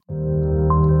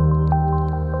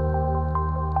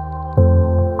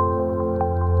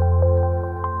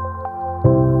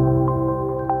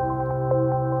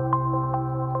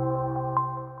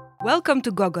Welcome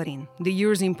to Gagarin, the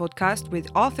Eurozine podcast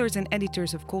with authors and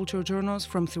editors of cultural journals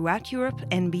from throughout Europe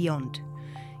and beyond.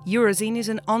 Eurozine is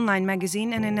an online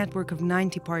magazine and a network of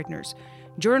 90 partners.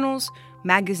 Journals,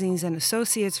 magazines and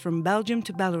associates from Belgium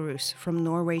to Belarus, from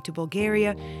Norway to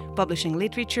Bulgaria, publishing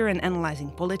literature and analyzing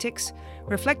politics,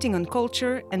 reflecting on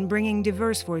culture and bringing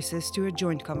diverse voices to a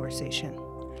joint conversation.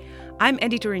 I'm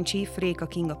Editor-in-Chief Reka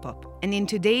Kingapop, and in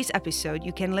today's episode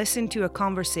you can listen to a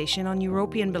conversation on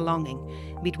European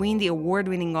belonging between the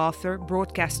award-winning author,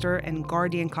 broadcaster and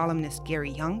Guardian columnist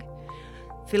Gary Young,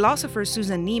 philosopher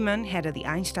Susan Neiman, head of the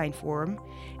Einstein Forum,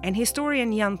 and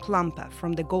historian Jan Plampe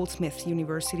from the Goldsmiths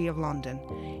University of London,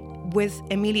 with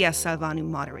Emilia Salvanu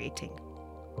moderating.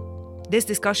 This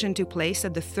discussion took place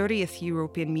at the 30th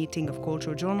European Meeting of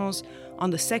Cultural Journals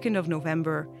on the 2nd of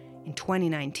November in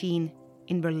 2019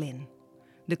 in Berlin.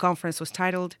 The conference was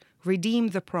titled Redeem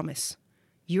the Promise,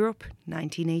 Europe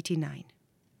 1989.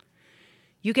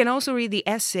 You can also read the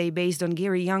essay based on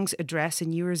Gary Young's address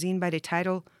in Eurozine by the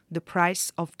title The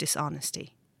Price of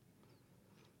Dishonesty.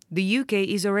 The UK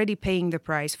is already paying the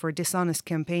price for dishonest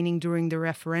campaigning during the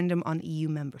referendum on EU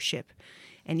membership.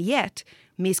 And yet,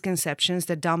 misconceptions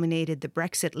that dominated the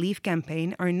Brexit Leave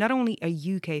campaign are not only a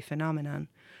UK phenomenon.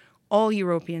 All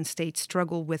European states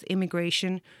struggle with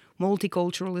immigration,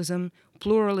 multiculturalism,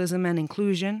 pluralism and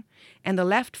inclusion, and the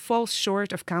left falls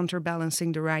short of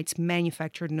counterbalancing the right's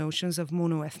manufactured notions of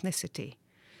monoethnicity.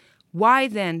 Why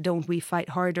then don't we fight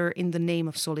harder in the name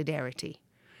of solidarity?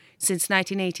 Since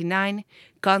 1989,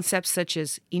 concepts such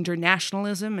as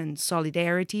internationalism and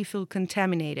solidarity feel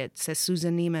contaminated, says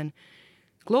Susan Neiman.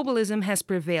 Globalism has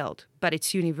prevailed, but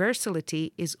its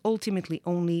universality is ultimately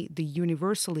only the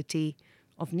universality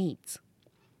of needs.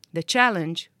 The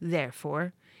challenge,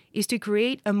 therefore, is to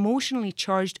create emotionally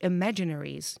charged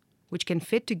imaginaries which can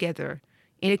fit together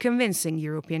in a convincing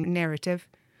European narrative,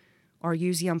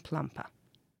 argues Jan Plampe.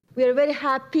 We are very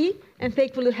happy and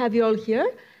thankful to have you all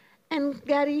here. And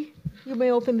Gary, you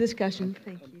may open the discussion.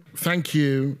 Thank you. Thank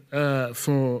you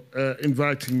for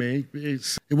inviting me.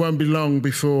 It won't be long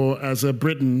before, as a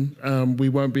Briton, we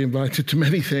won't be invited to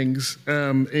many things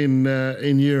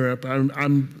in Europe.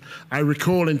 I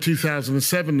recall in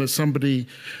 2007 that somebody,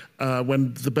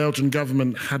 when the Belgian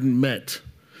government hadn't met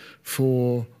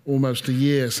for almost a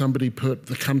year, somebody put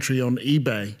the country on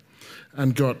eBay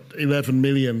and got 11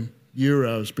 million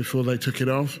euros before they took it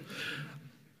off.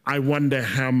 I wonder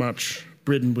how much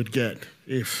Britain would get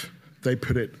if they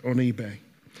put it on eBay.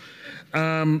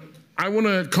 I want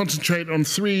to concentrate on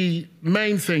three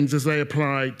main things as they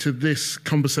apply to this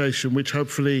conversation, which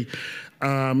hopefully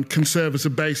can serve as a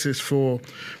basis for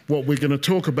what we're going to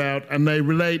talk about, and they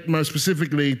relate most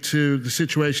specifically to the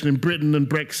situation in Britain and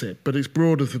Brexit, but it's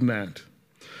broader than that.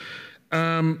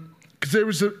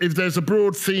 Because if there's a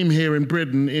broad theme here in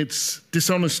Britain, it's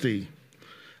dishonesty,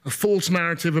 a false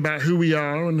narrative about who we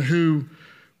are and who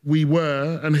we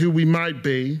were and who we might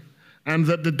be, and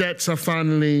that the debts are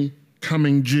finally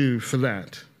coming due for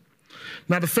that.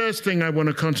 Now, the first thing I want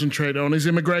to concentrate on is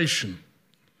immigration.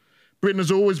 Britain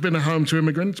has always been a home to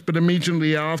immigrants, but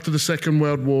immediately after the Second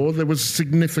World War, there was a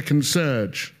significant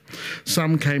surge.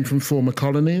 Some came from former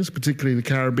colonies, particularly the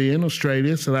Caribbean,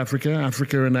 Australia, South Africa,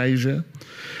 Africa and Asia,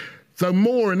 though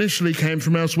more initially came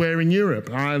from elsewhere in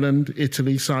Europe, Ireland,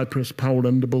 Italy, Cyprus,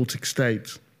 Poland, the Baltic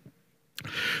states.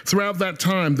 Throughout that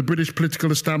time, the British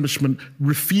political establishment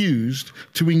refused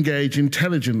to engage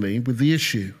intelligently with the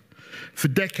issue. For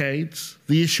decades,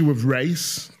 the issue of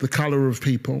race, the colour of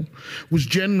people, was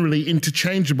generally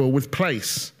interchangeable with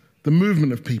place, the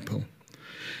movement of people.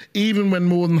 Even when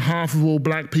more than half of all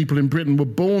black people in Britain were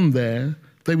born there,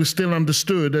 they were still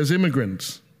understood as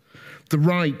immigrants. The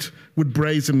right would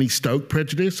brazenly stoke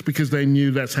prejudice because they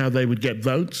knew that's how they would get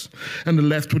votes, and the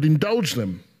left would indulge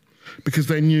them because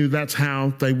they knew that's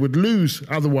how they would lose,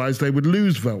 otherwise they would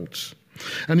lose votes.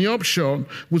 And the upshot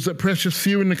was that precious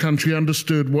few in the country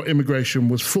understood what immigration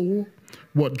was for,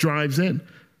 what drives it,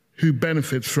 who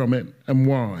benefits from it, and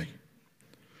why.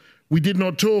 We did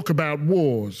not talk about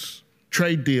wars,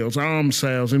 trade deals, arms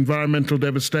sales, environmental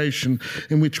devastation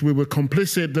in which we were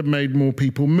complicit that made more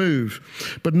people move.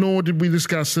 But nor did we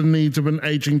discuss the needs of an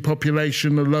aging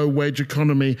population, a low-wage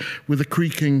economy with a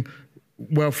creaking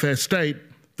welfare state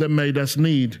that made us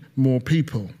need more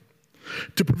people.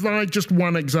 To provide just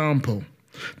one example,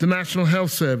 the National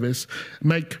Health Service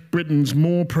makes Britain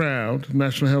more proud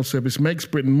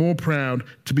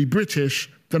to be British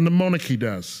than the monarchy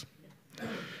does.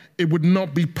 It would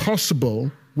not be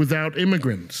possible without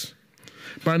immigrants.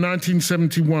 By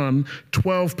 1971,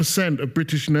 12% of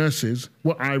British nurses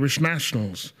were Irish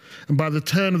nationals. And by the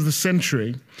turn of the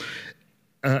century,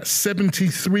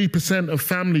 73% of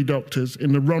family doctors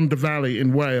in the Rhondda Valley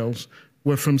in Wales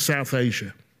were from South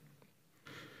Asia.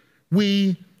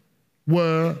 We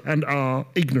were and are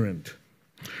ignorant.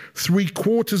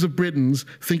 3/4 of Britons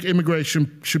think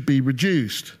immigration should be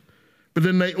reduced, but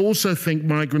then they also think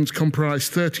migrants comprise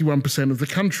 31% of the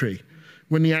country,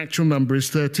 when the actual number is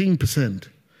 13%.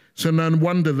 So no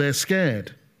wonder they're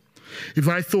scared. If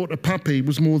I thought a puppy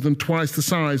was more than twice the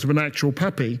size of an actual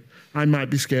puppy, I might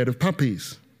be scared of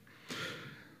puppies.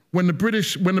 When the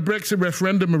Brexit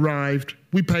referendum arrived,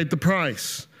 we paid the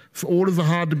price for all of the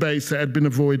hard debates that had been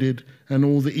avoided and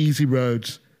all the easy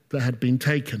roads that had been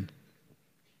taken.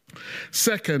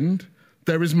 Second,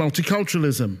 there is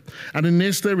multiculturalism, and in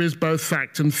this there is both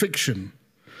fact and fiction.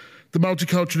 The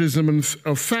multiculturalism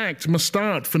of fact must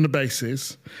start from the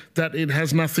basis that it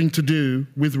has nothing to do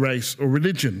with race or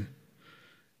religion.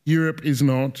 Europe is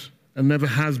not, and never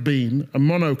has been, a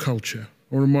monoculture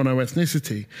or a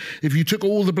mono-ethnicity. If you took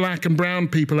all the black and brown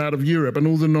people out of Europe and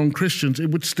all the non-Christians,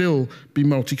 it would still be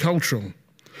multicultural.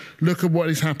 Look at what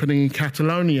is happening in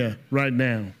Catalonia right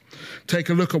now. Take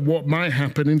a look at what might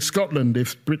happen in Scotland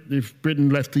if Britain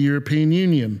left the European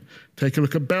Union. Take a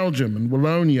look at Belgium and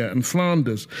Wallonia and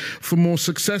Flanders. For more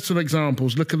successful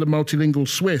examples, look at the multilingual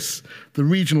Swiss, the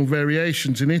regional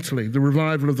variations in Italy, the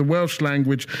revival of the Welsh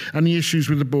language, and the issues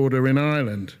with the border in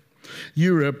Ireland.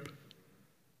 Europe,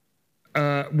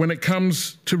 when it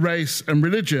comes to race and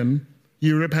religion,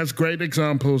 Europe has great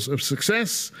examples of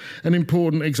success and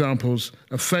important examples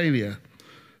of failure,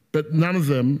 but none of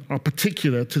them are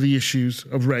particular to the issues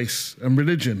of race and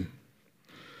religion.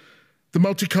 The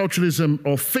multiculturalism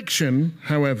of fiction,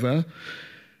 however,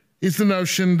 is the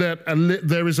notion that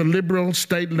there is a liberal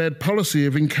state-led policy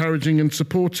of encouraging and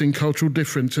supporting cultural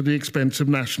difference at the expense of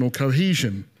national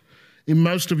cohesion. In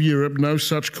most of Europe, no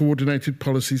such coordinated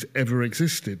policies ever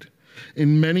existed.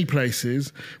 In many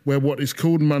places where what is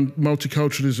called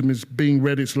multiculturalism is being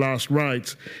read its last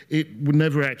rites, it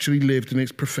never actually lived in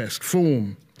its professed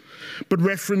form. But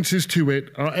references to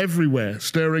it are everywhere,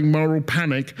 stirring moral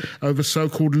panic over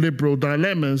so-called liberal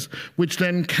dilemmas, which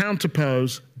then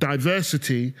counterpose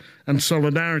diversity and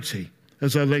solidarity,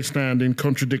 as though they stand in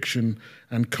contradiction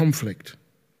and conflict.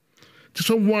 Just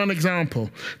for one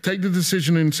example, take the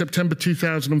decision in September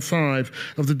 2005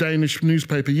 of the Danish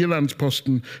newspaper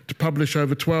Jyllands-Posten to publish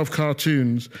over 12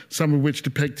 cartoons, some of which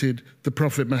depicted the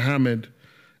Prophet Muhammad,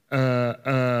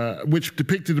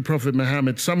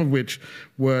 some of which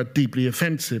were deeply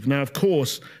offensive. Now, of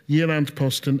course,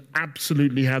 Jyllands-Posten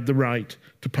absolutely had the right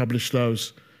to publish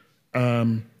those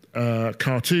cartoons.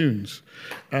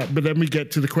 But then we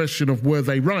get to the question of, were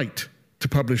they right to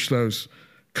publish those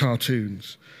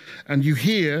cartoons? And you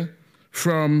hear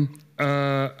from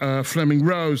Fleming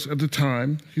Rose at the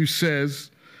time, who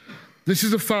says, this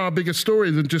is a far bigger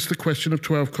story than just the question of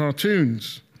 12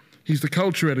 cartoons. He's the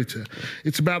culture editor.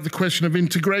 It's about the question of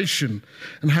integration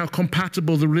and how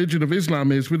compatible the religion of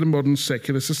Islam is with a modern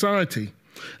secular society.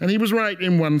 And he was right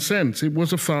in one sense. It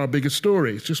was a far bigger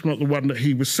story. It's just not the one that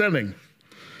he was selling.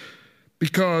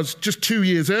 Because just 2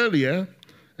 years earlier,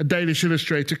 a Danish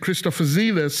illustrator, Christopher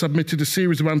Zieler, submitted a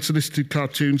series of unsolicited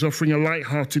cartoons offering a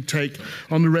light-hearted take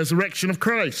on the resurrection of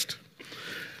Christ.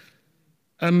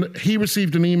 And he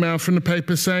received an email from the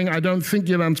paper saying, I don't think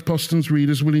Jyllands-Posten's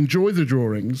readers will enjoy the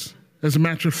drawings. As a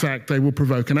matter of fact, they will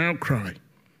provoke an outcry,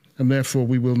 and therefore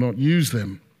we will not use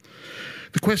them.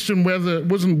 The question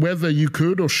wasn't whether you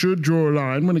could or should draw a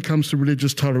line when it comes to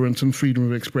religious tolerance and freedom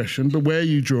of expression, but where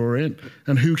you draw it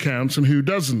and who counts and who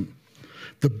doesn't.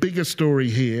 The bigger story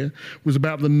here was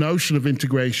about the notion of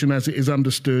integration as it is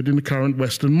understood in the current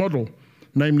Western model.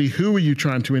 Namely, who are you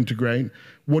trying to integrate,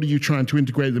 what are you trying to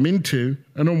integrate them into,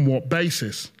 and on what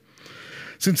basis?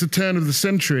 Since the turn of the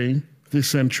century,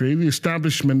 the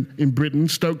establishment in Britain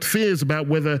stoked fears about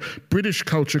whether British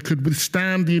culture could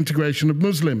withstand the integration of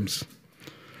Muslims,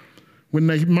 when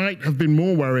they might have been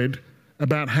more worried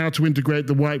about how to integrate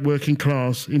the white working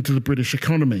class into the British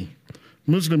economy.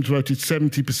 Muslims voted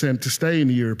 70% to stay in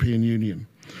the European Union.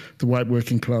 The white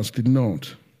working class did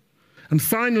not. And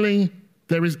finally,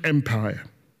 there is empire.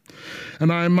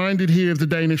 And I am minded here of the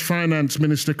Danish finance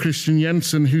minister, Christian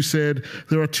Jensen, who said,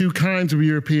 there are two kinds of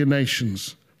European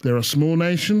nations. There are small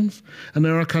nations, and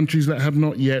there are countries that have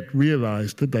not yet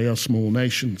realized that they are small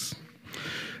nations.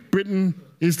 Britain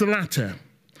is the latter.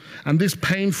 And this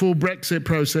painful Brexit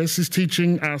process is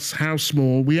teaching us how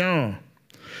small we are.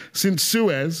 Since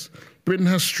Suez, Britain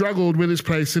has struggled with its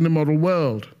place in the model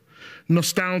world.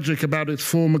 nostalgic about its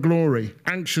former glory,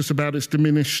 anxious about its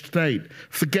diminished state,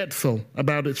 forgetful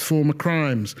about its former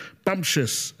crimes,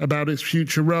 bumptious about its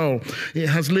future role. It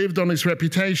has lived on its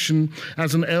reputation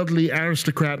as an elderly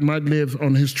aristocrat might live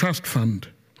on his trust fund,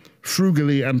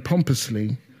 frugally and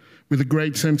pompously, with a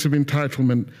great sense of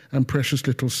entitlement and precious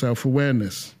little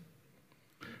self-awareness.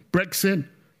 Brexit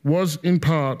was, in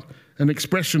part, an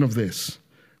expression of this.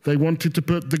 They wanted to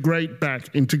put the great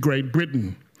back into Great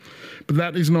Britain. But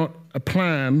that is not a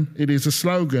plan, it is a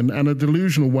slogan, and a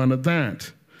delusional one at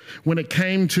that. When it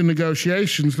came to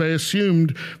negotiations, they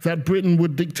assumed that Britain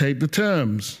would dictate the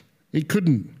terms. It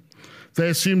couldn't. They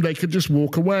assumed they could just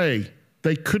walk away.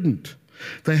 They couldn't.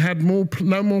 They had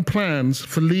no more plans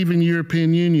for leaving the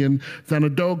European Union than a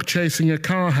dog chasing a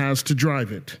car has to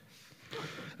drive it.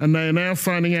 And they are now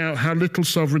finding out how little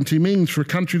sovereignty means for a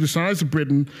country the size of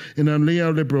Britain in a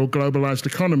neoliberal globalized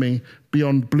economy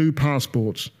beyond blue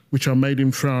passports, which are made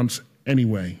in France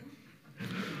anyway.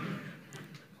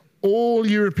 All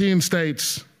European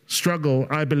states struggle,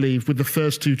 I believe, with the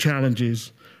first two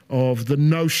challenges of the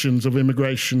notions of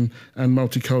immigration and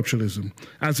multiculturalism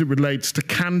as it relates to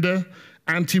candor,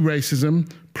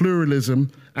 anti-racism,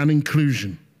 pluralism, and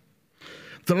inclusion.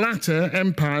 The latter,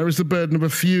 empire, is the burden of a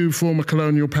few former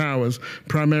colonial powers,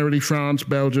 primarily France,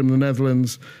 Belgium, the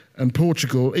Netherlands, and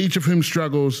Portugal, each of whom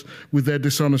struggles with their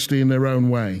dishonesty in their own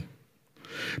way.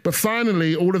 But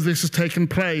finally, all of this has taken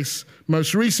place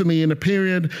most recently in a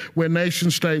period where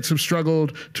nation-states have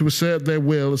struggled to assert their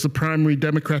will as the primary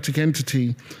democratic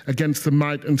entity against the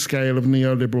might and scale of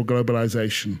neoliberal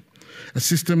globalization, a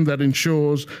system that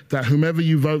ensures that whomever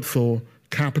you vote for,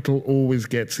 capital always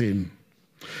gets in.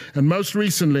 And most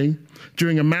recently,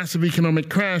 during a massive economic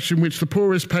crash in which the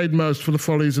poorest paid most for the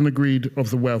follies and greed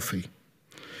of the wealthy.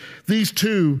 These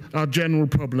too are general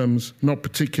problems not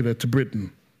particular to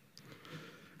Britain.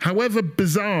 However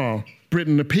bizarre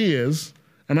Britain appears,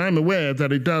 and I'm aware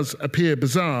that it does appear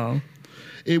bizarre,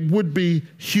 it would be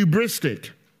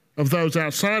hubristic of those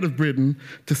outside of Britain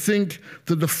to think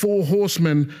that the four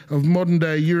horsemen of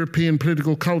modern-day European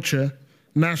political culture,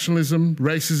 nationalism,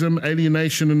 racism,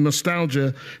 alienation, and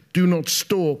nostalgia, do not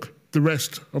stalk the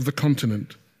rest of the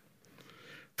continent.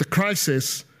 The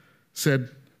crisis, said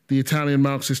the Italian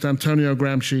Marxist Antonio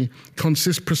Gramsci,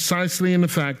 consists precisely in the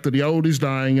fact that the old is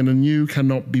dying and the new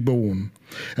cannot be born.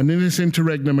 And in this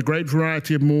interregnum, a great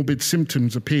variety of morbid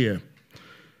symptoms appear.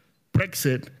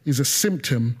 Brexit is a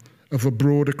symptom of a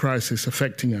broader crisis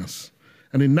affecting us.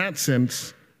 And in that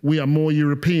sense, we are more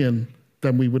European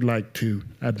than we would like to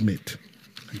admit.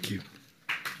 Thank you.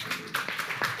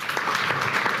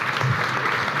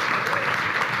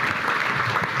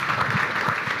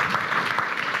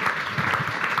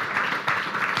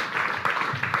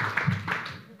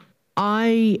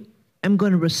 I am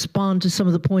going to respond to some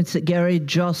of the points that Gary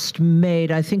just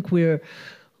made. I think we're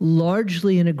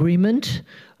largely in agreement,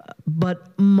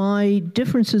 but my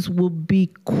differences will be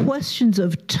questions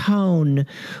of tone.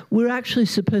 We're actually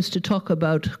supposed to talk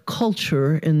about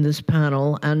culture in this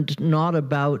panel and not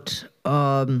about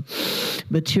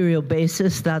material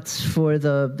basis. That's for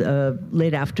the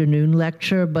late afternoon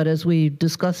lecture, but as we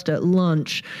discussed at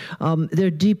lunch,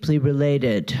 they're deeply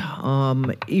related,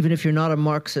 even if you're not a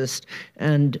Marxist,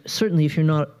 and certainly if you're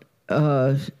not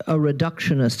a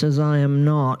reductionist, as I am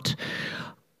not.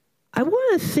 I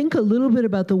want to think a little bit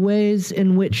about the ways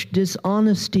in which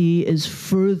dishonesty is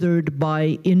furthered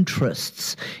by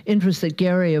interests that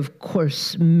Gary, of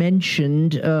course,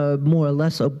 mentioned more or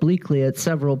less obliquely at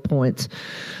several points.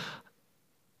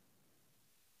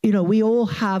 You know, we all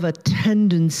have a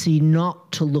tendency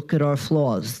not to look at our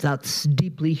flaws. That's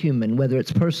deeply human, whether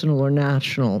it's personal or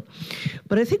national.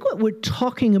 But I think what we're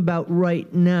talking about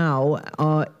right now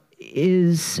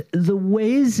is the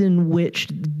ways in which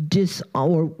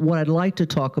or what I'd like to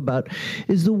talk about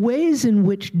is the ways in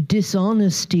which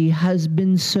dishonesty has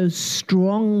been so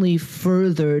strongly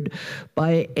furthered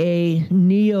by a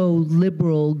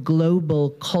neoliberal global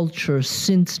culture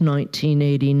since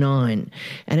 1989.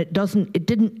 And it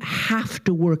didn't have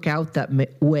to work out that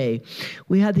way.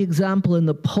 We had the example in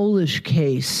the Polish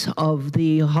case of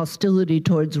the hostility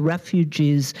towards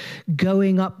refugees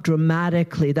going up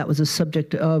dramatically. That was a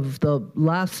subject of the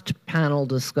last panel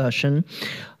discussion.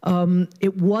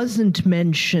 It wasn't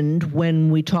mentioned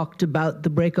when we talked about the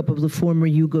breakup of the former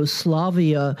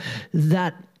Yugoslavia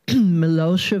that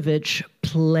Milosevic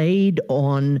played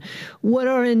on what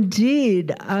are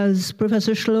indeed, as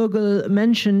Professor Schlogel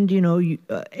mentioned,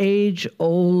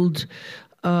 age-old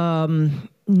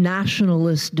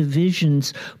nationalist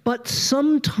divisions, but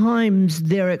sometimes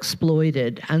they're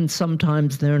exploited and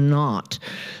sometimes they're not.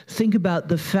 Think about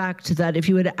the fact that if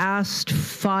you had asked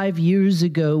 5 years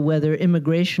ago whether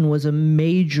immigration was a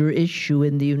major issue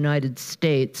in the United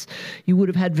States, you would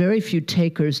have had very few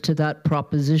takers to that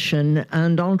proposition,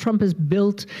 and Donald Trump has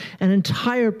built an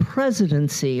entire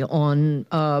presidency on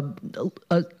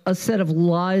a set of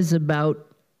lies about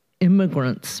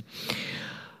immigrants.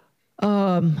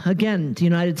 Again, the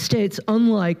United States,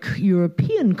 unlike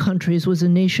European countries, was a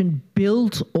nation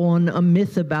built on a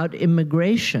myth about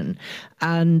immigration.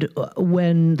 And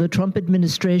when the Trump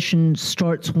administration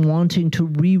starts wanting to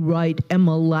rewrite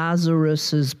Emma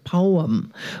Lazarus's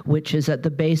poem, which is at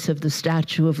the base of the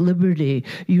Statue of Liberty,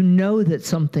 you know that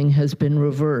something has been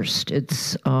reversed.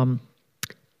 It's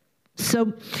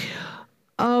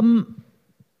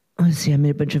let's see, I made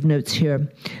a bunch of notes here.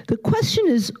 The question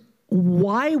is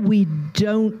why we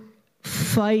don't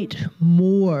fight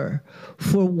more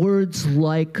for words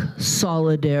like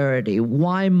solidarity,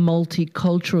 why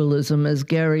multiculturalism, as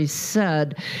Gary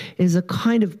said, is a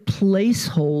kind of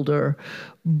placeholder,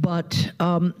 but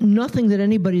nothing that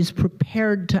anybody's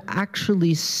prepared to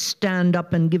actually stand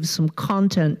up and give some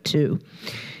content to.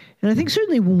 And I think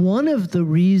certainly one of the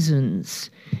reasons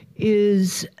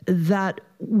is that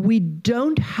we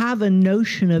don't have a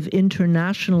notion of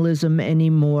internationalism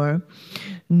anymore,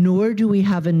 nor do we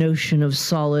have a notion of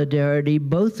solidarity.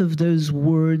 Both of those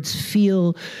words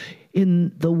feel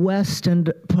in the West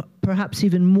and perhaps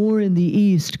even more in the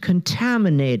East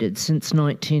contaminated since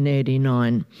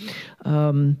 1989.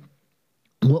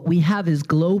 What we have is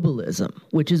globalism,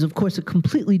 which is, of course, a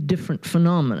completely different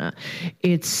phenomena.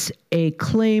 It's a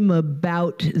claim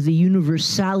about the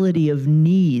universality of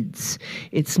needs.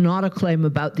 It's not a claim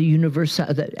about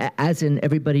the as in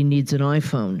everybody needs an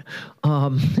iPhone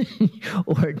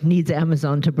or needs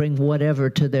Amazon to bring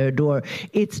whatever to their door.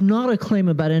 It's not a claim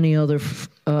about any other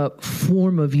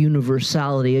form of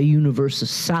universality, a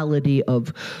universality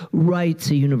of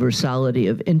rights, a universality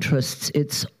of interests.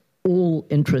 It's all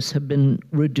interests have been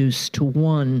reduced to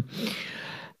one.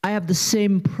 I have the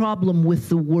same problem with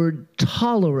the word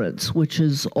tolerance, which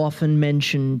is often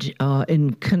mentioned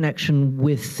in connection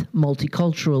with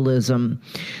multiculturalism.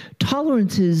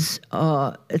 Tolerance is,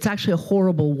 it's actually a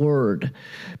horrible word,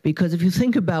 because if you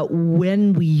think about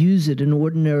when we use it in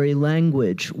ordinary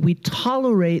language, we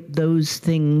tolerate those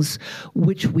things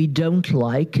which we don't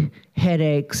like,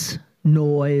 headaches,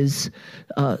 noise,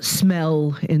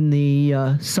 smell in the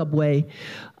subway,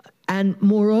 and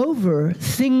moreover,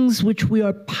 things which we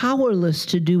are powerless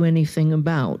to do anything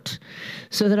about.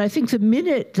 So that I think the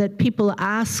minute that people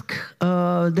ask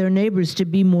their neighbors to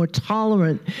be more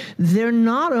tolerant, they're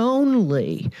not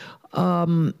only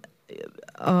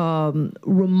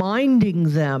reminding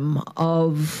them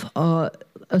of a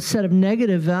set of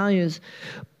negative values,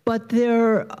 but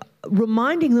they're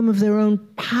reminding them of their own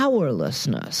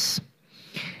powerlessness.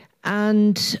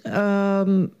 And,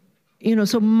 so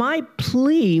my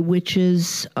plea, which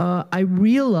is I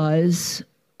realize,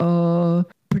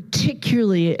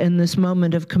 particularly in this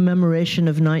moment of commemoration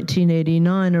of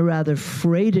 1989, a rather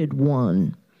freighted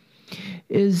one,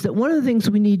 is that one of the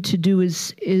things we need to do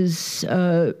is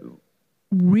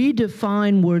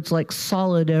redefine words like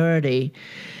solidarity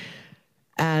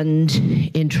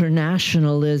and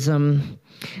internationalism.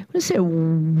 I'm going to say a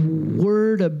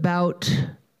word about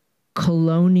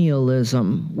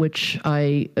colonialism, which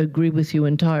I agree with you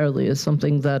entirely is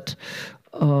something that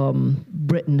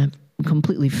Britain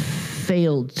completely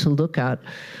failed to look at.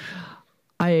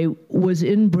 I was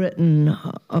in Britain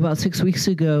about 6 weeks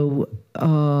ago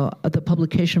at the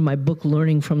publication of my book,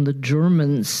 Learning from the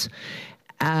Germans,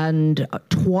 and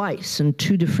twice in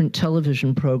 2 different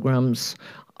television programs,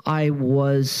 I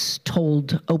was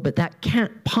told, oh, but that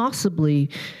can't possibly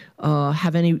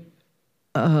have any...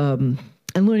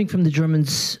 And Learning from the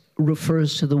Germans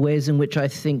refers to the ways in which I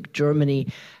think Germany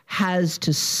has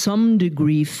to some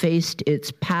degree faced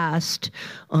its past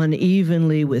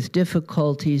unevenly, with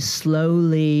difficulties,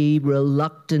 slowly,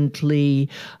 reluctantly.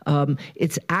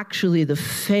 It's actually the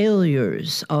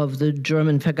failures of the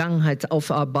German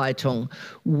Vergangenheitsaufarbeitung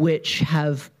which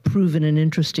have proven an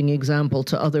interesting example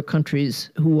to other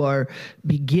countries who are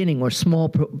beginning, or small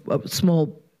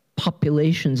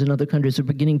populations in other countries are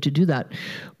beginning to do that.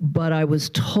 But I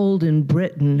was told in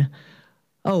Britain,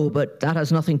 oh, but that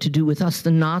has nothing to do with us.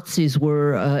 The Nazis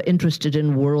were interested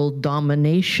in world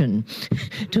domination.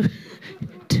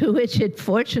 To which it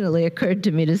fortunately occurred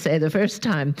to me to say the first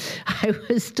time I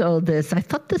was told this, I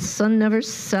thought the sun never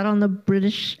set on the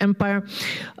British Empire.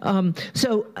 In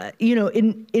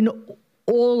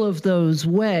all of those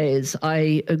ways,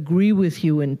 I agree with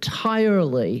you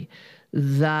entirely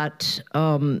that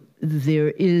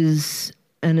there is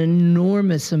an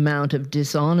enormous amount of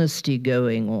dishonesty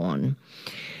going on.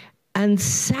 And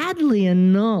sadly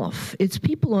enough, it's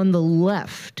people on the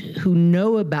left who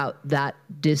know about that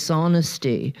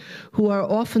dishonesty who are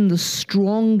often the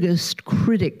strongest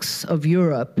critics of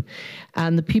Europe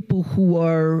and the people who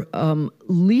are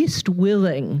least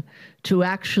willing to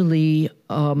actually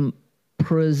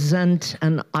present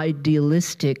an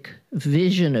idealistic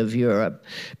vision of Europe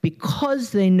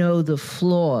because they know the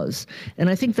flaws. And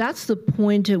I think that's the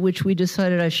point at which we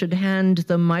decided I should hand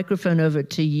the microphone over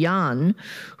to Jan,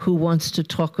 who wants to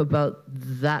talk about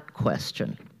that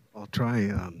question. I'll try.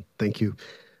 Thank you.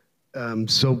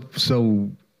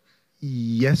 So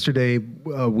yesterday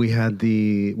we had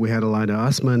Aleida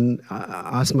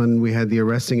Ostman. We had the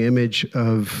arresting image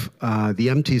of the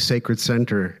empty sacred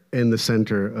center in the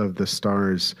center of the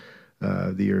stars,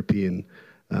 the European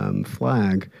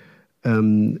flag. I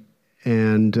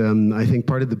think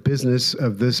part of the business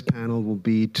of this panel will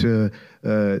be to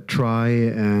try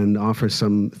and offer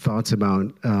some thoughts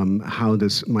about how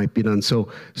this might be done. So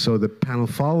the panel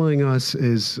following us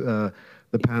is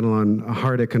the panel on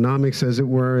hard economics, as it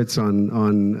were. It's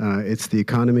on it's the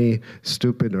economy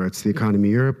stupid, or it's the economy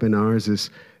Europe, and ours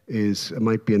is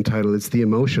might be entitled "It's the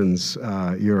Emotions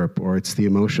Europe," or "It's the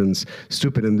Emotions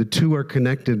Stupid." And the two are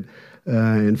connected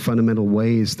in fundamental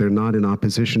ways. They're not in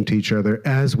opposition to each other,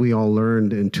 as we all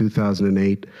learned in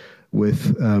 2008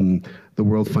 with the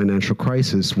world financial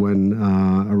crisis, when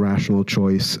a rational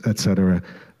choice, et cetera,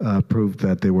 proved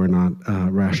that they were not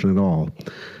rational at all.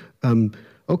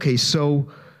 Okay, so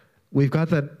we've got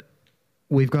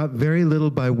very little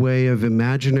by way of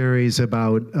imaginaries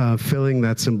about filling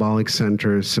that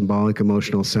symbolic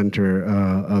emotional center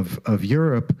of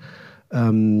Europe.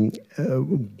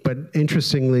 But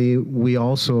interestingly,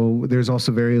 there's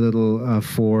also very little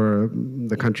for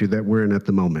the country that we're in at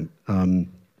the moment.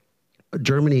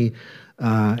 Germany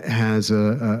has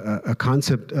a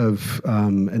concept of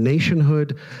a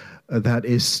nationhood that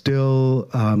is still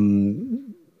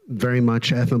very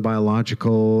much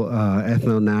ethnobiological,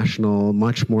 ethno-national,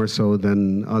 much more so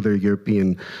than other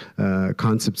European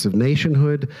concepts of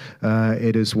nationhood.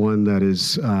 It is one that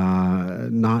is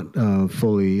not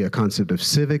fully a concept of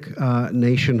civic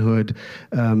nationhood,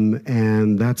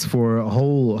 and that's for a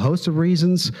whole host of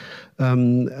reasons.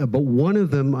 But one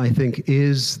of them, I think,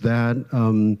 is that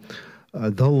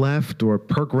the left or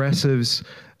progressives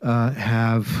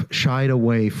have shied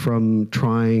away from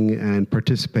trying and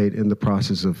participate in the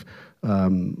process of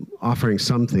offering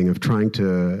something, of trying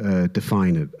to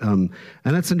define it, and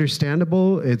that's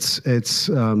understandable. It's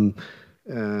a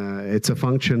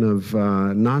function of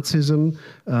Nazism.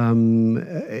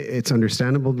 It's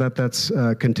understandable that that's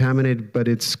contaminated, but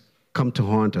it's come to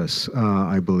haunt us.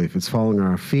 I believe it's falling on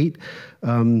our feet.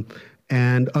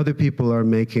 And other people are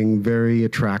making very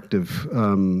attractive,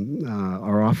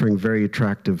 are offering very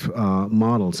attractive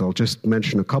models. I'll just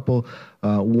mention a couple.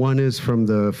 One is from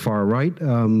the far right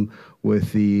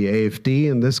with the AfD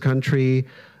in this country.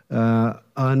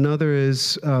 Another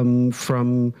is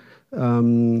from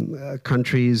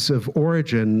countries of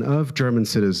origin of German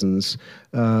citizens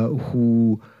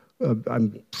who I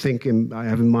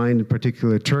have in mind in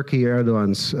particular Turkey,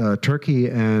 Erdogan's Turkey,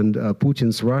 and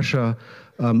Putin's Russia,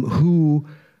 who,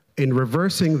 in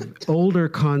reversing older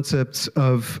concepts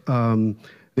of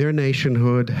their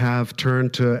nationhood, have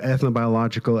turned to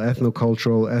ethnobiological,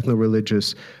 ethnocultural,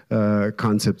 ethno-religious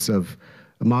concepts of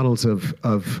models of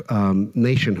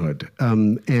nationhood.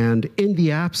 And in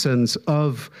the absence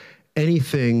of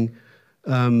anything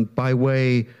by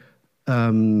way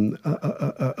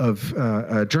of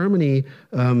Germany,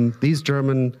 these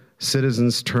German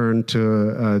citizens turn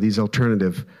to these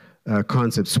alternative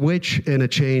concepts, which, in a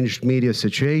changed media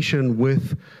situation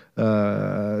with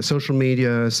social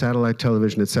media, satellite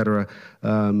television, et cetera,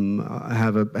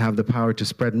 have the power to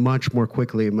spread much more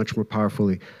quickly and much more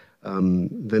powerfully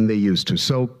than they used to.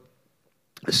 So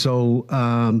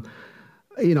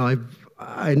you know,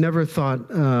 I never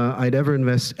thought I'd ever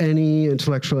invest any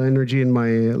intellectual energy in my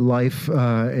life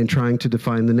in trying to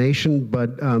define the nation, but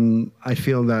I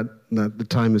feel that the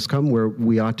time has come where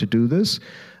we ought to do this.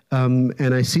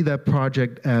 And I see that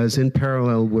project as in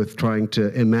parallel with trying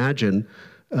to imagine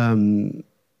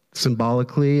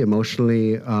symbolically,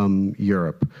 emotionally,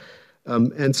 Europe.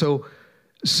 And so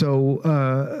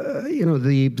you know,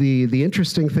 the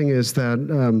interesting thing is that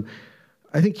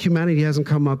I think humanity hasn't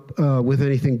come up with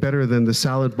anything better than the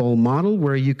salad bowl model,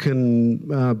 where you can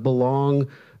belong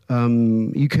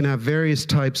You can have various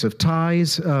types of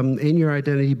ties in your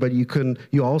identity, but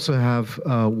you also have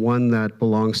one that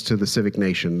belongs to the civic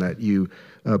nation that you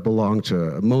belong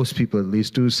to. Most people at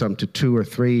least do, some to 2 or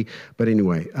 3, but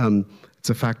anyway, it's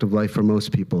a fact of life for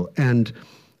most people. And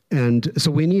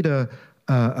so we need a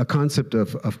concept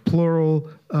of plural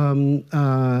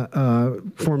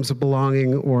forms of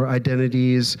belonging or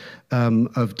identities,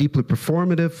 of deeply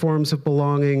performative forms of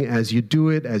belonging. As you do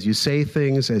it, as you say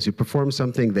things, as you perform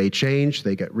something, they change,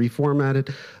 they get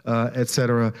reformatted,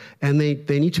 etc. And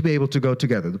they need to be able to go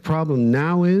together. The problem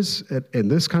now is, in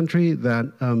this country,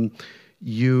 that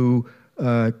you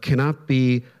cannot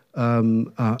be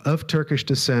of Turkish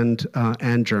descent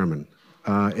and German.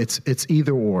 It's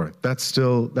either or. That's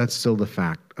still the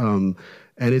fact. And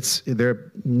there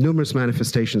are numerous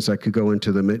manifestations I could go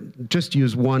into them. Just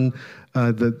use one.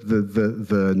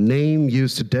 The name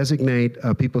used to designate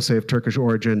people, say, of Turkish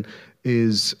origin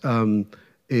is German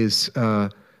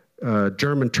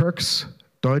Turks,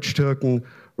 Deutsch Türken,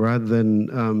 rather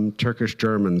than Turkish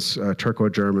Germans,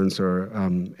 Turco-Germans, or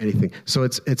anything. So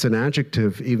it's an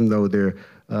adjective, even though they're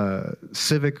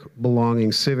civic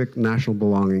belonging, civic national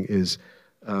belonging is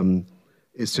to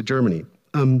Germany.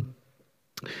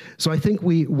 So I think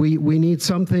we need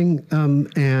something,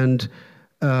 and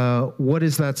what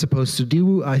is that supposed to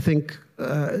do? I think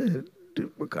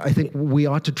we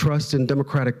ought to trust in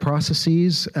democratic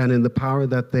processes and in the power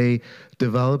that they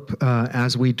develop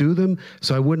as we do them.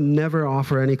 So I would never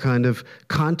offer any kind of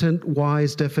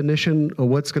content-wise definition of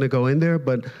what's going to go in there,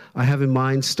 but I have in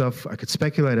mind stuff, I could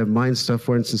speculate, I have in mind stuff,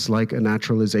 for instance, like a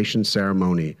naturalization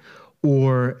ceremony,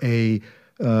 or a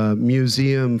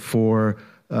museum for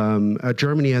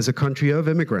Germany as a country of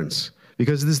immigrants.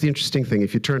 Because this is the interesting thing.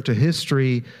 If you turn to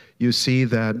history, you see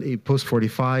that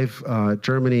post-45,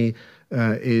 Germany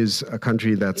is a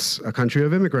country that's a country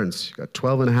of immigrants. You've got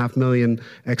 12.5 million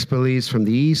expellees from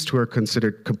the East who are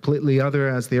considered completely other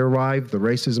as they arrive. The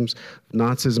racisms,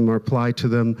 Nazism are applied to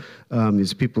them.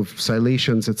 These people,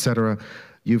 Silesians, etc.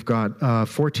 You've got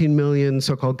 14 million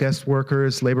so-called guest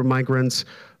workers, labor migrants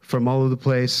from all over the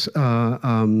place.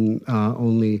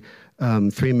 Only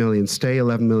 3 million stay,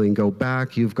 11 million go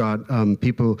back. You've got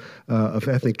people of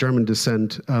ethnic German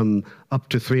descent, up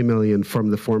to 3 million from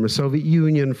the former Soviet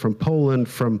Union, from Poland,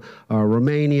 from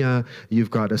Romania. You've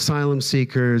got asylum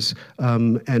seekers,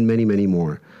 and many, many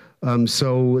more.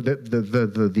 So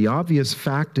the obvious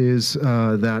fact is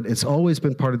that it's always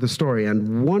been part of the story.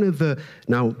 And one of the,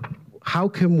 now, how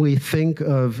can we think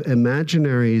of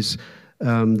imaginaries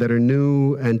that are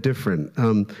new and different?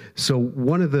 So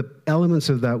one of the elements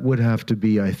of that would have to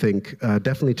be, I think,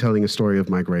 definitely telling a story of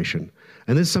migration.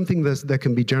 And this is something that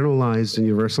can be generalized and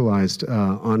universalized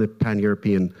on a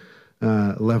pan-European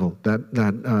level,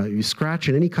 that you scratch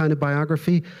in any kind of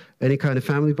biography, any kind of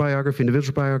family biography,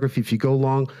 individual biography. If you go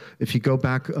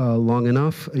back long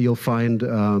enough, you'll find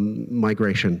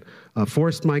migration,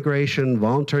 forced migration,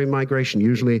 voluntary migration.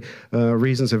 Usually,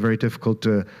 reasons are very difficult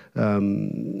to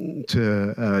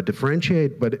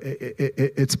differentiate, but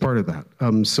it's part of that.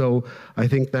 So I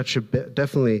think that should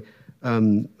definitely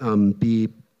be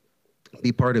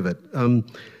part of it.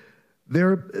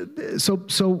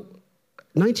 So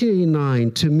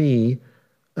 1989 to me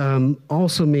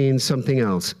also means something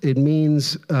else. It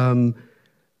means the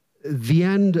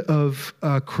end of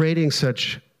creating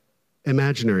such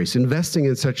imaginaries, investing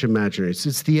in such imaginaries.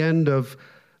 It's the end of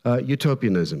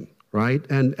utopianism, right?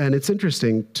 And it's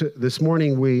interesting. This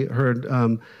morning we heard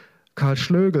Karl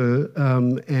Schlögl,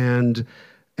 and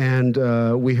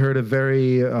we heard a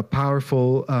very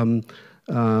powerful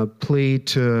plea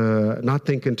to not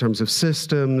think in terms of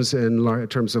systems and in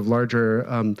terms of larger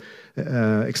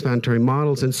explanatory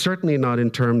models, and certainly not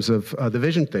in terms of the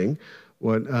vision thing,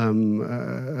 what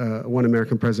one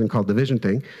American president called the vision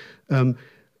thing.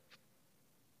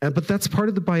 But that's part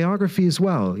of the biography as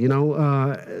well. You know,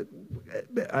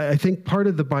 I think part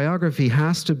of the biography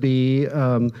has to be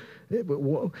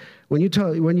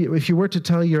if you were to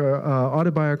tell your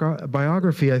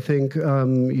autobiography, I think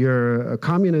your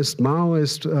communist,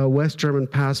 Maoist, West German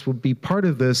past would be part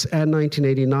of this, and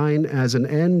 1989 as an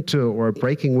end to, or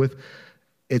breaking with,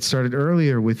 it started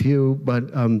earlier with you, but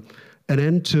an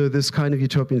end to this kind of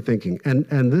utopian thinking.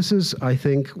 And this is, I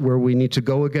think, where we need to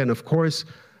go again. Of course,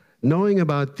 knowing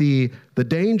about the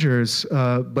dangers,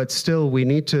 but still we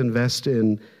need to invest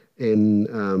in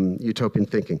utopian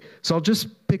thinking. So I'll just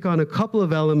pick on a couple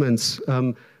of elements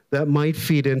that might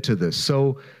feed into this.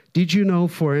 So did you know,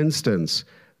 for instance,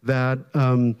 that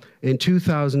in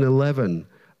 2011,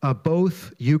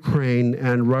 both Ukraine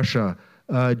and Russia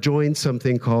joined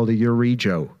something called a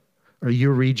Euregio,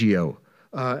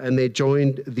 and they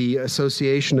joined the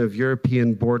Association of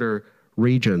European Border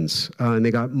Regions, and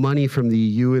they got money from the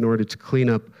EU in order to clean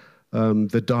up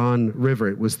the Don River.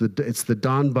 It's the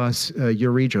Donbas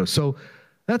Euregio. So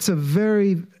that's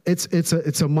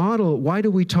it's a model. Why do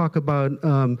we talk about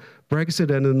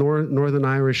Brexit and the Northern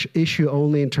Irish issue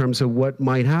only in terms of what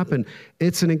might happen?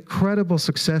 It's an incredible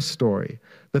success story.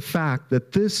 The fact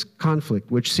that this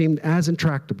conflict, which seemed as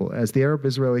intractable as the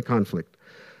Arab-Israeli conflict,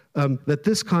 that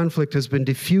this conflict has been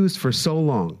diffused for so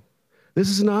long. This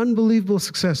is an unbelievable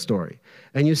success story.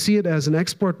 And you see it as an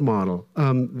export model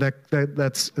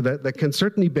that can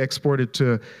certainly be exported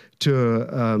to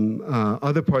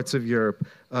other parts of Europe.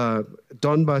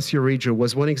 Donbas Euregio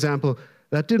was one example.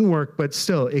 That didn't work, but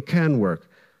still, it can work.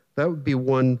 That would be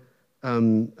one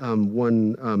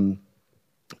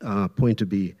point to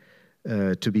be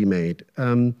made.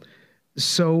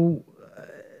 So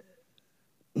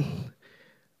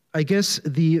I guess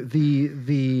the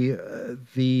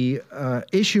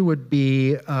issue would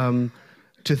be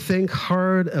to think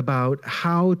hard about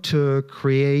how to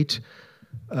create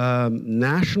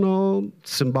national,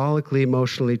 symbolically,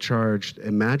 emotionally charged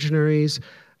imaginaries,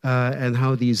 and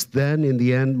how these then, in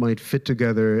the end, might fit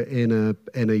together in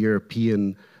a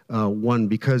European one,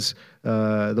 because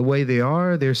the way they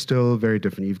are, they're still very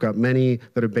different. You've got many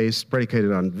that are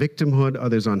predicated on victimhood,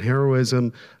 others on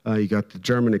heroism. You got the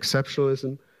German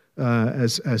exceptionalism,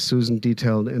 as Susan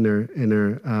detailed in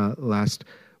her last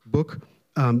book.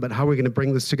 But how are we going to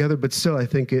bring this together? But still, I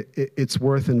think it's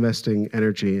worth investing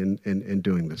energy in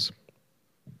doing this.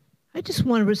 I just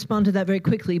want to respond to that very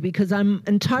quickly, because I'm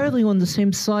entirely on the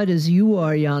same side as you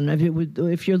are, Jan.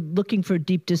 If you're looking for a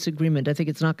deep disagreement, I think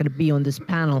it's not going to be on this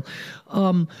panel.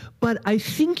 But I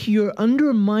think you're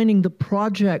undermining the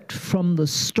project from the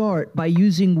start by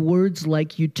using words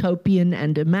like utopian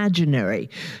and imaginary.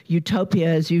 Utopia,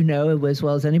 as you know, as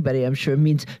well as anybody, I'm sure,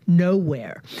 means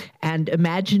nowhere. And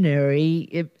imaginary,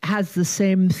 it has the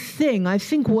same thing. I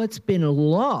think what's been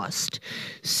lost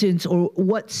since, or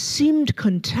what seemed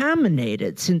contaminated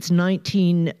since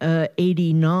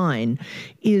 1989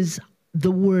 is the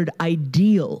word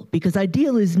ideal, because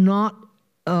ideal is not,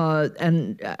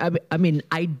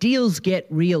 ideals get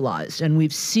realized, and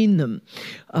we've seen them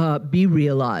be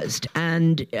realized.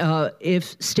 And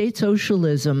if state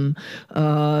socialism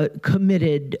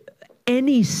committed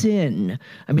any sin,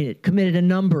 it committed a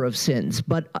number of sins,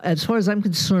 but as far as I'm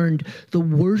concerned, the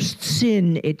worst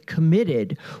sin it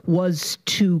committed was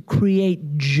to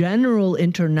create general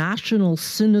international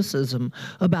cynicism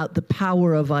about the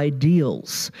power of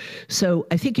ideals. So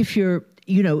I think if you're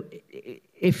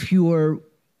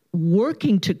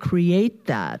working to create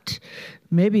that,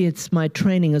 maybe it's my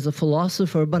training as a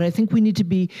philosopher, but I think we need to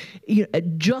be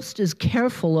just as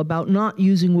careful about not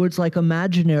using words like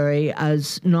imaginary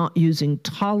as not using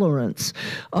tolerance.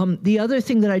 The other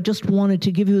thing that I just wanted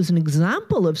to give you as an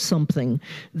example of something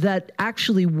that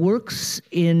actually works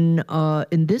in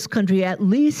this country, at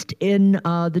least in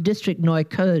the district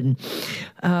Neukölln.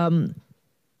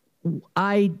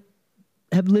 I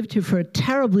have lived here for a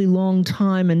terribly long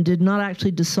time and did not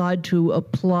actually decide to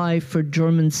apply for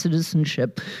German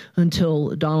citizenship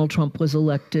until Donald Trump was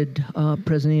elected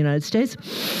President of the United States.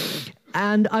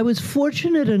 And I was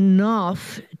fortunate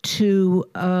enough to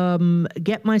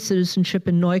get my citizenship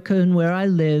in Neukölln, where I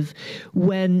live,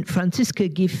 when Franziska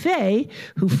Giffey,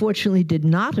 who fortunately did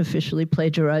not officially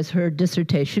plagiarize her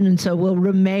dissertation, and so will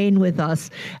remain with us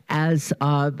as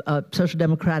a social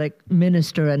democratic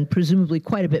minister and presumably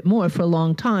quite a bit more for a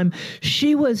long time,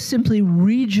 she was simply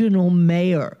regional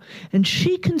mayor. And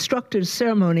she constructed a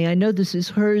ceremony, I know this is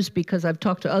hers because I've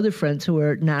talked to other friends who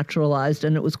were naturalized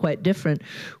and it was quite different,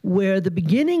 where the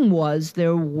beginning was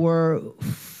there were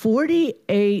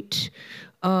 48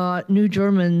 New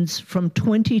Germans from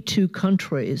 22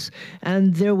 countries,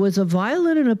 and there was a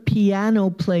violin and a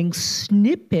piano playing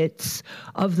snippets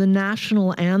of the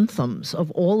national anthems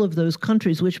of all of those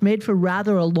countries, which made for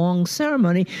rather a long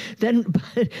ceremony.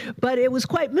 But it was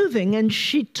quite moving, and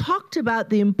she talked about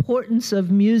the importance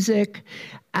of music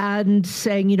and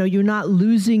saying, you're not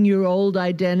losing your old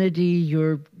identity,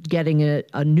 you're getting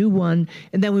a new one.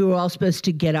 And then we were all supposed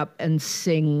to get up and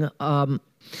sing.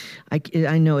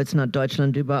 I know it's not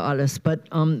Deutschland über alles, but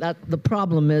that the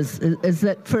problem is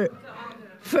that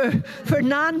for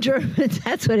non-Germans,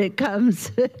 that's what it comes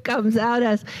out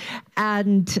as,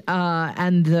 and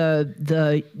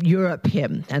the Europe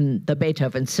hymn and the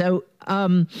Beethoven. So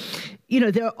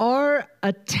there are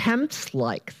attempts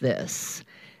like this,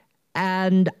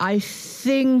 and I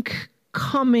think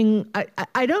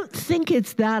I don't think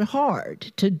it's that hard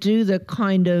to do the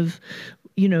kind of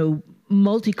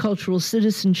multicultural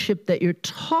citizenship that you're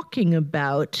talking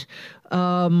about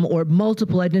or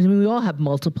multiple identities. I mean, we all have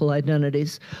multiple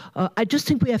identities. I just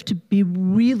think we have to be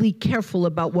really careful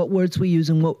about what words we use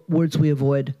and what words we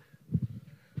avoid.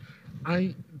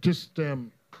 I just... Is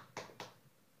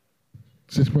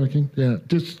this working? Yeah.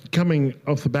 Just coming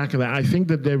off the back of that, I think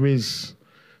that there's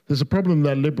a problem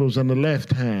that liberals and the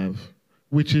left have,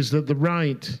 which is that the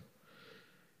right,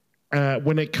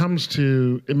 when it comes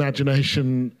to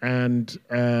imagination and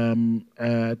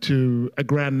to a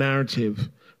grand narrative,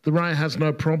 the right has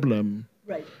no problem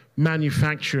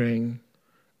manufacturing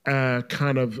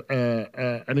kind of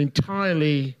an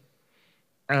entirely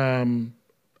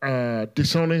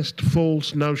dishonest,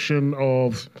 false notion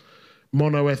of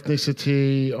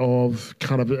monoethnicity, of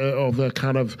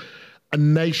a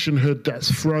nationhood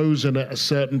that's frozen at a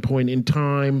certain point in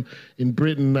time. In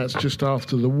Britain, that's just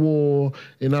after the war.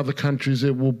 In other countries,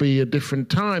 it will be a different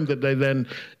time that they then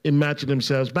imagine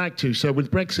themselves back to. So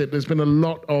with Brexit, there's been a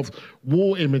lot of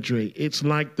war imagery. It's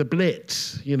like the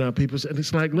Blitz, you know, people say, and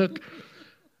it's like, look,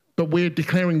 but we're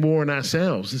declaring war on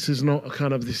ourselves.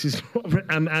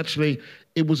 And actually,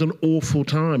 it was an awful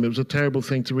time. It was a terrible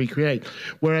thing to recreate.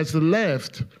 Whereas the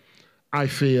left, I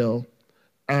feel,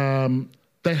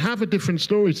 they have a different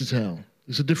story to tell.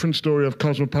 It's a different story of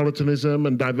cosmopolitanism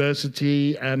and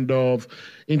diversity and of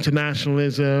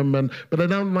internationalism, but they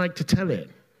don't like to tell it.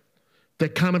 They're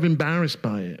kind of embarrassed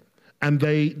by it. And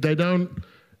they don't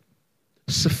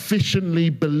sufficiently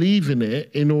believe in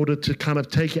it in order to kind of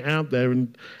take it out there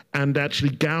and actually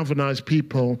galvanize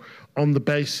people on the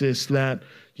basis that,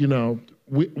 you know,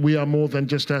 we are more than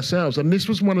just ourselves. And this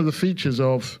was one of the features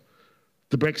of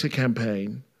the Brexit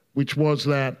campaign, which was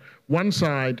that one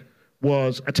side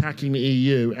was attacking the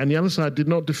EU and the other side did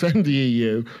not defend the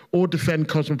EU or defend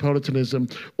cosmopolitanism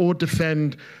or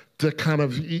defend the kind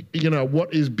of, you know,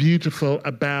 what is beautiful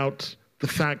about the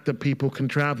fact that people can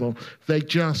travel. They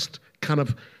just kind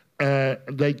of,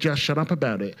 they just shut up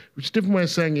about it. Which a different way of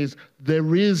saying is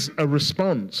there is a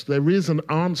response, there is an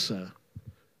answer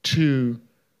to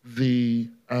the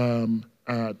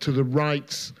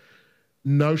right's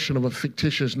notion of a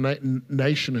fictitious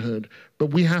nationhood, but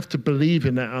we have to believe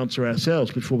in that answer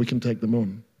ourselves before we can take them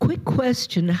on. Quick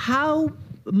question. How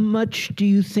much do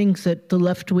you think that the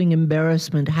left-wing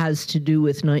embarrassment has to do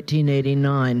with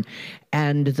 1989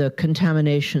 and the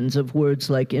contaminations of words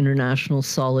like international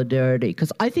solidarity?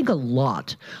 Because I think a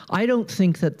lot. I don't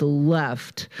think that the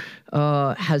left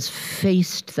has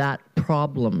faced that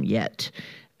problem yet.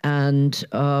 And,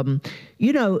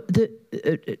 you know,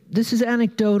 this is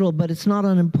anecdotal, but it's not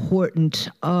unimportant.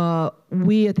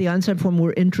 We at the Einstein Forum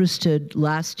were interested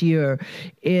last year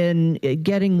in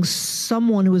getting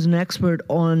someone who was an expert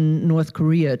on North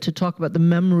Korea to talk about the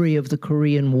memory of the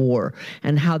Korean War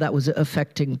and how that was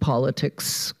affecting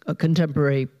politics,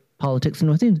 contemporary politics in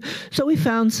North India. So we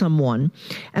found someone.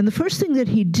 And the first thing that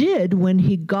he did when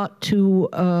he got to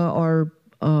our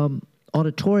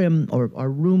auditorium or our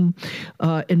room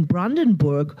in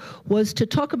Brandenburg was to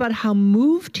talk about how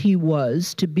moved he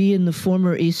was to be in the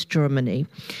former East Germany,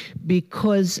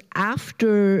 because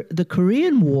after the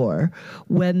Korean War,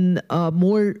 when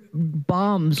more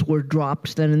bombs were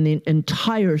dropped than in the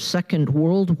entire Second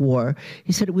World War,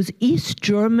 he said it was East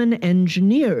German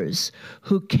engineers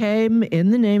who came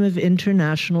in the name of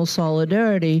international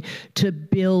solidarity to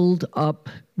build up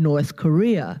North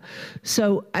Korea.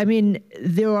 So, I mean,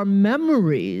 there are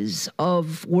memories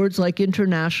of words like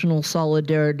international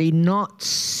solidarity not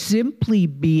simply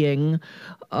being,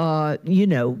 you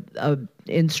know,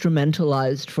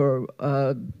 instrumentalized for,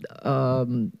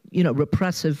 you know,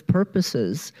 repressive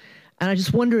purposes. And I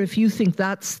just wonder if you think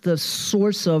that's the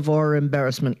source of our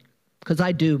embarrassment. Because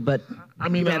I do, but I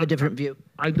mean, you have a different view.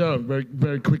 I don't, very,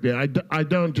 very quickly. I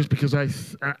don't just because I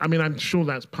mean, I'm sure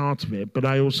that's part of it, but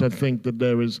I also think that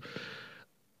there is,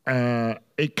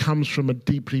 it comes from a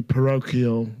deeply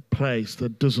parochial place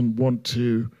that doesn't want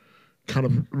to kind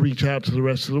of reach out to the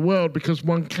rest of the world, because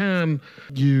one can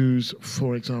use,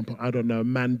 for example, I don't know,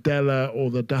 Mandela or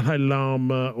the Dalai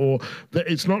Lama, or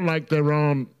it's not like there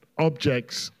aren't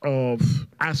objects of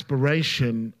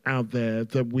aspiration out there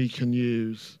that we can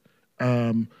use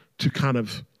to kind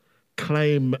of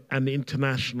claim a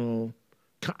notion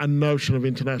of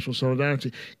international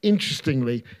solidarity.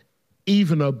 Interestingly,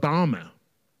 even Obama,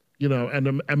 you know,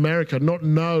 and America, not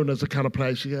known as a kind of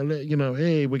place, you know,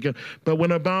 hey, we go. But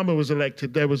when Obama was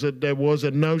elected, there was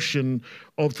a notion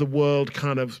of the world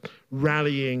kind of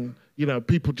rallying. You know,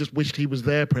 people just wished he was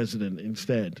their president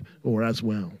instead, or as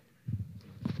well.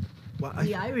 Well,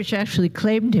 the Irish actually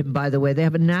claimed him, by the way. They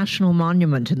have a national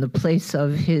monument in the place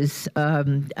of his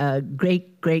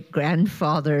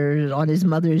great-great-grandfather on his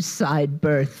mother's side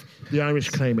birth. The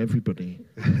Irish claim everybody.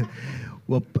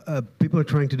 Well, people are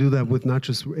trying to do that with not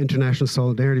just international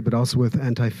solidarity, but also with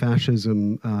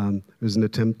anti-fascism. There's an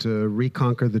attempt to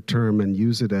reconquer the term and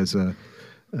use it as a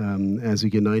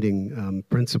uniting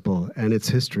principle and its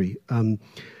history.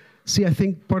 See, I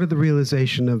think part of the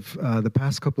realization of the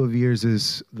past couple of years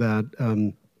is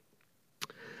that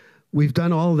we've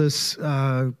done all this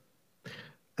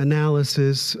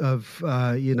analysis of,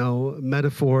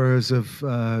 metaphors of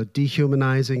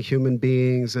dehumanizing human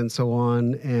beings and so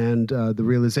on, and the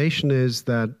realization is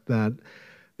that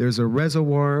there's a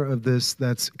reservoir of this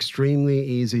that's extremely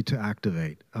easy to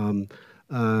activate,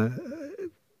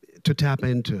 to tap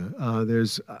into.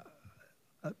 There's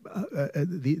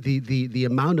the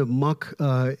amount of muck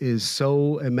is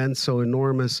so immense, so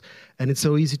enormous, and it's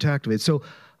so easy to activate. So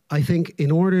I think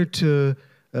in order to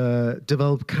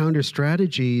develop counter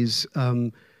strategies,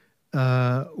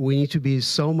 we need to be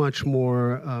so much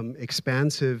more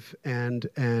expansive and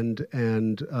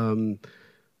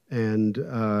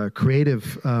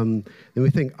creative than we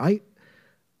think.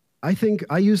 I think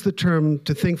I use the term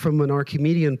to think from an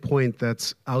Archimedean point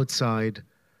that's outside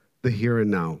the here and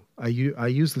now. I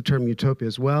use the term utopia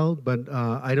as well, but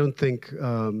I don't think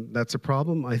that's a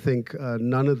problem. I think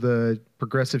none of the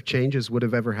progressive changes would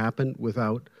have ever happened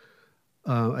without.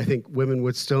 I think women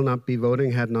would still not be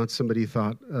voting had not somebody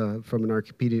thought from an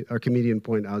Archimedean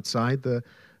point outside the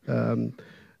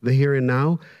here and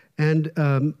now. And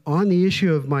on the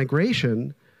issue of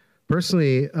migration,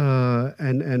 personally,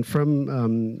 and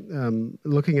from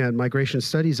looking at migration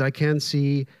studies, I can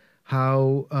see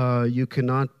how you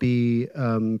cannot be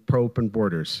pro-open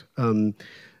borders.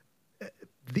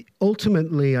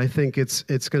 Ultimately, I think it's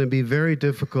going to be very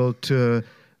difficult to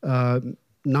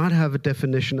not have a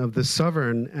definition of the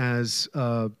sovereign as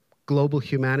global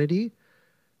humanity.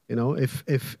 You know, if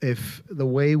the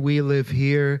way we live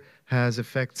here has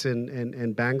effects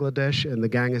in Bangladesh and the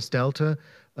Ganges Delta,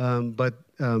 but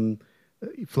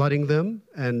flooding them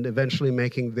and eventually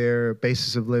making their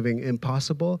basis of living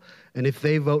impossible. And if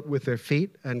they vote with their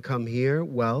feet and come here,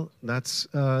 well, that's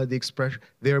the expression.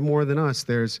 They're more than us.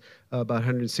 There's about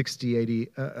 60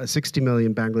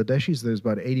 million Bangladeshis. There's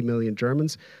about 80 million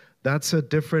Germans. That's a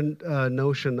different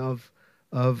notion of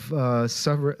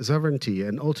sovereignty.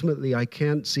 And ultimately, I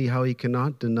can't see how you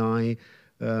cannot deny,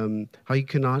 how you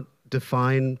cannot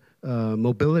define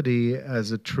mobility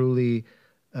as a truly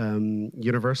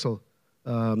universal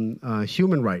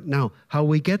human right. Now, how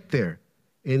we get there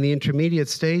in the intermediate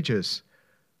stages,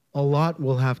 a lot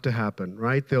will have to happen,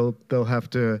 right? They'll have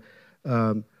to.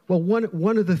 Well,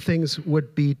 one of the things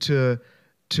would be to.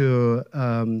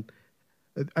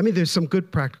 I mean, there's some good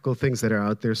practical things that are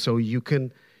out there. So you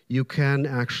can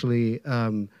actually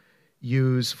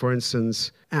use, for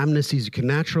instance, amnesties. You can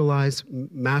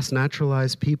mass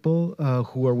naturalize people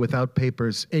who are without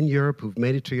papers in Europe, who've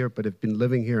made it to Europe but have been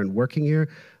living here and working here.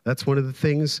 That's one of the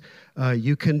things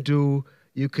you can do.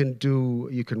 You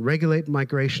can regulate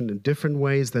migration in different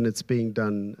ways than it's being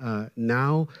done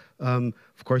now.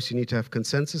 Of course, you need to have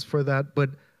consensus for that. But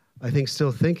I think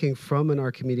still thinking from an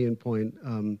Archimedean point,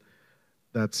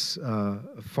 that's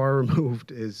far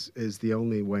removed is the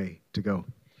only way to go.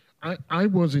 I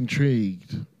was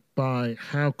intrigued by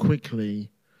how quickly,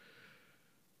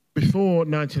 before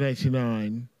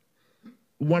 1989,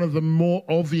 one of the more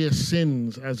obvious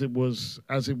sins as it was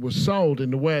sold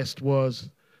in the West was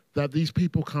that these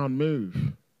people can't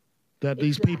move, that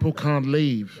these people can't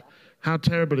leave. How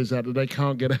terrible is that they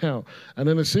can't get out? And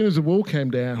then as soon as the wall came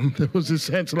down, there was this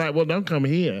sense like, well, don't come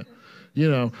here. You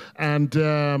know, and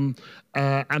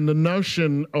the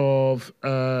notion of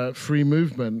free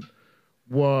movement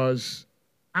was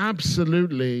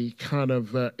absolutely kind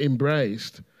of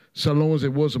embraced, so long as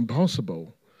it wasn't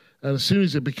possible. And as soon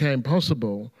as it became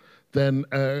possible, then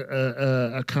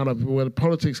a kind of, well,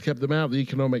 politics kept them out, the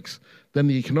economics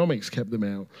kept them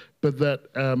out. But that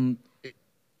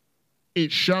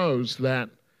it shows that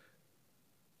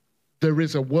there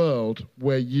is a world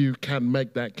where you can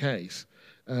make that case.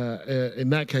 In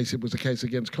that case, it was a case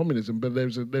against communism, but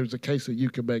there's a case that you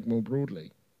can make more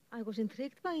broadly. I was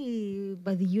intrigued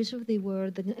by the use of the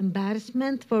word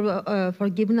embarrassment for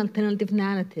giving alternative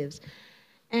narratives.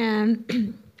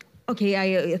 And, okay,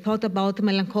 I thought about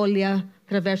melancholia,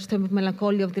 traverse term of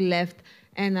melancholia of the left,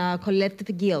 and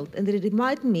collective guilt. And it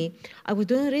reminded me, I was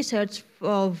doing research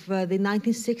of the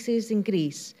 1960s in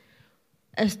Greece,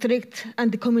 a strict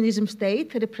anti-communism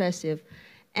state, repressive.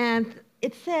 And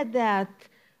it said that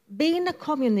being a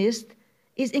communist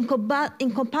is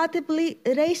incompatibly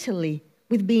racially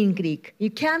with being Greek. You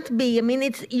can't be, I mean,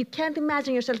 you can't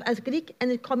imagine yourself as Greek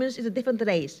and a communist is a different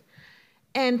race.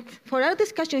 And for our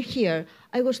discussion here,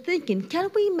 I was thinking, can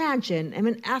we imagine, I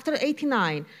mean, after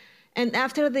 '89, And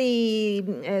after the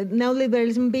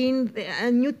neoliberalism being a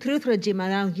new truth regime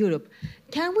around Europe,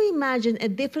 can we imagine a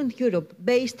different Europe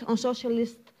based on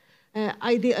socialist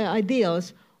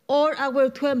ideals, or are we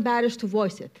too embarrassed to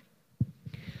voice it?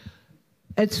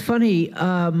 It's funny.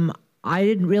 I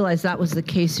didn't realize that was the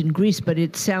case in Greece, but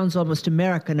it sounds almost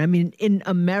American. I mean, in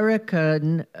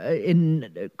American,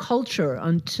 in culture,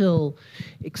 until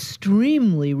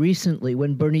extremely recently,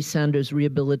 when Bernie Sanders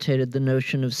rehabilitated the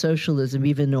notion of socialism,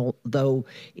 even though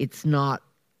it's not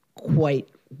quite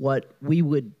what we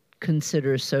would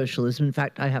consider socialism. In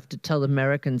fact, I have to tell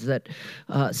Americans that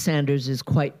Sanders is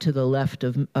quite to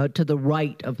the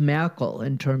right of Merkel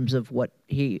in terms of what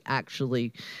he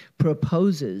actually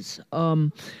proposes.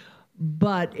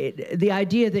 But the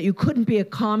idea that you couldn't be a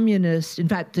communist, in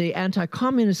fact, the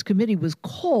Anti-Communist Committee was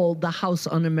called the House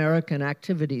Un-American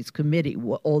Activities Committee,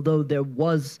 although there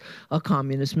was a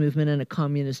communist movement and a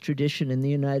communist tradition in the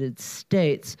United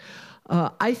States.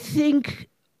 I think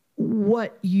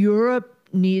what Europe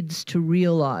needs to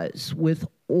realize, with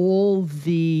all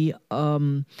the,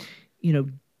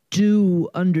 due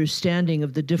understanding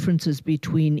of the differences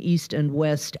between East and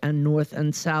West and North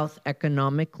and South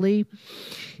economically,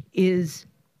 is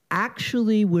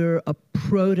actually we're a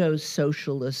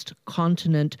proto-socialist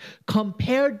continent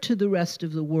compared to the rest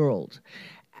of the world.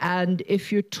 And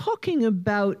if you're talking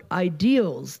about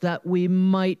ideals that we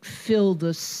might fill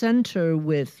the center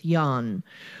with, Jan,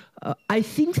 I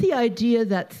think the idea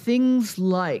that things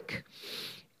like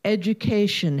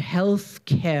education, health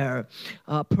care,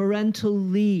 parental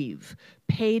leave,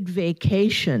 paid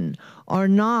vacation are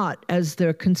not, as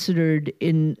they're considered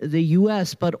in the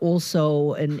US, but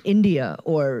also in India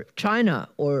or China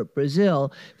or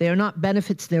Brazil, they are not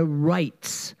benefits, they're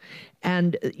rights.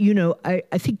 And,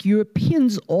 I think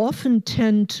Europeans often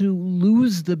tend to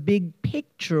lose the big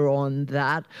picture on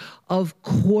that. Of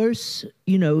course,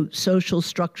 social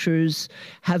structures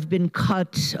have been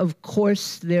cut. Of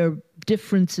course, there are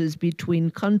differences between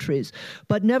countries.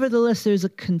 But nevertheless, there's a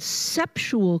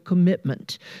conceptual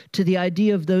commitment to the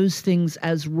idea of those things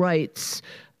as rights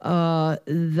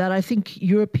that I think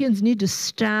Europeans need to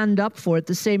stand up for, at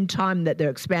the same time that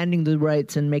they're expanding the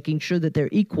rights and making sure that they're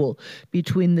equal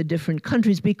between the different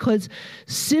countries. Because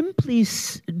simply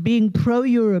being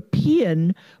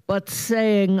pro-European but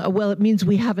saying, well, it means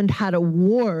we haven't had a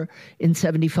war in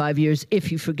 75 years,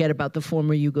 if you forget about the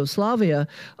former Yugoslavia,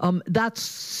 that's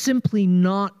simply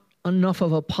not enough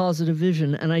of a positive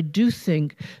vision. And I do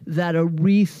think that a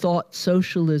rethought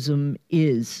socialism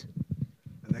is.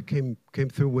 That came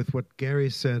through with what Gary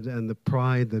said and the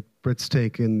pride that Britain's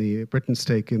take in the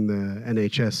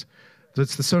NHS. So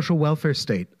it's the social welfare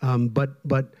state.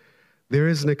 But there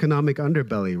is an economic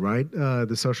underbelly, right?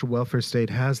 The social welfare state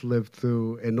has lived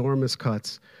through enormous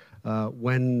cuts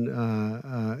when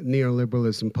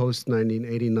neoliberalism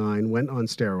post-1989 went on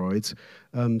steroids.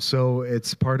 So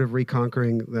it's part of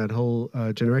reconquering that whole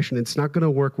generation. It's not going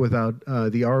to work without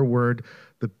the R word.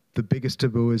 The biggest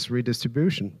taboo is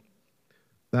redistribution.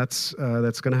 That's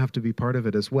going to have to be part of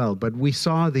it as well. But we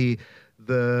saw the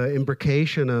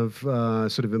imbrication of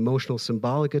sort of emotional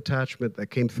symbolic attachment that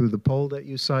came through the poll that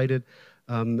you cited,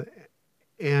 and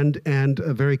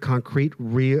a very concrete,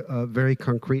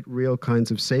 real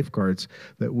kinds of safeguards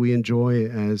that we enjoy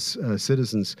as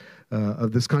citizens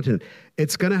of this continent.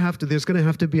 There's going to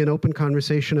have to be an open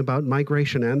conversation about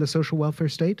migration and the social welfare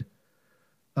state,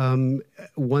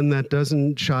 one that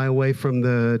doesn't shy away from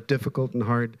the difficult and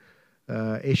hard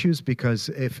issues, because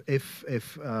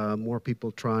if more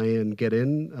people try and get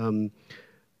in,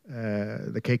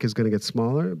 the cake is going to get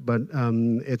smaller. But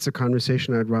it's a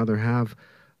conversation I'd rather have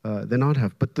than not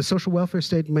have. But the social welfare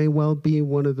state may well be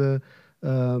one of the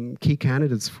key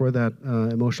candidates for that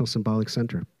emotional symbolic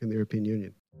center in the European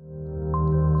Union.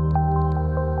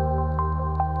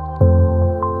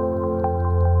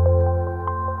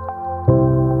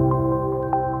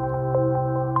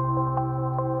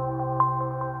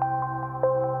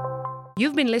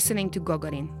 You've been listening to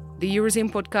Gagarin, the Eurozine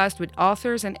podcast with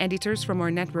authors and editors from our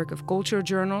network of culture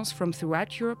journals from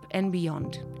throughout Europe and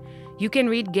beyond. You can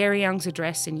read Gary Young's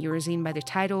address in Eurozine by the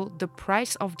title The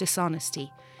Price of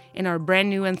Dishonesty. And our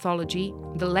brand new anthology,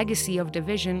 The Legacy of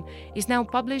Division, is now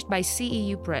published by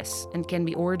CEU Press and can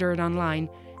be ordered online.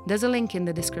 There's a link in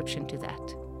the description to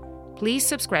that. Please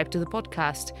subscribe to the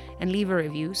podcast and leave a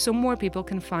review so more people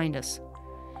can find us.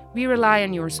 We rely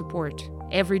on your support.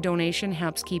 Every donation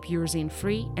helps keep Eurozine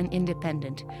free and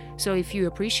independent. So if you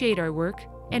appreciate our work,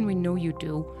 and we know you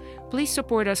do, please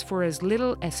support us for as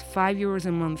little as €5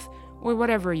 a month or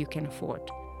whatever you can afford.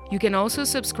 You can also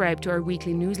subscribe to our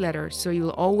weekly newsletter so you'll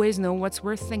always know what's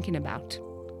worth thinking about.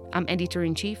 I'm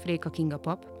Editor-in-Chief Reka Kinga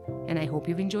Pop. and I hope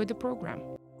you've enjoyed the program.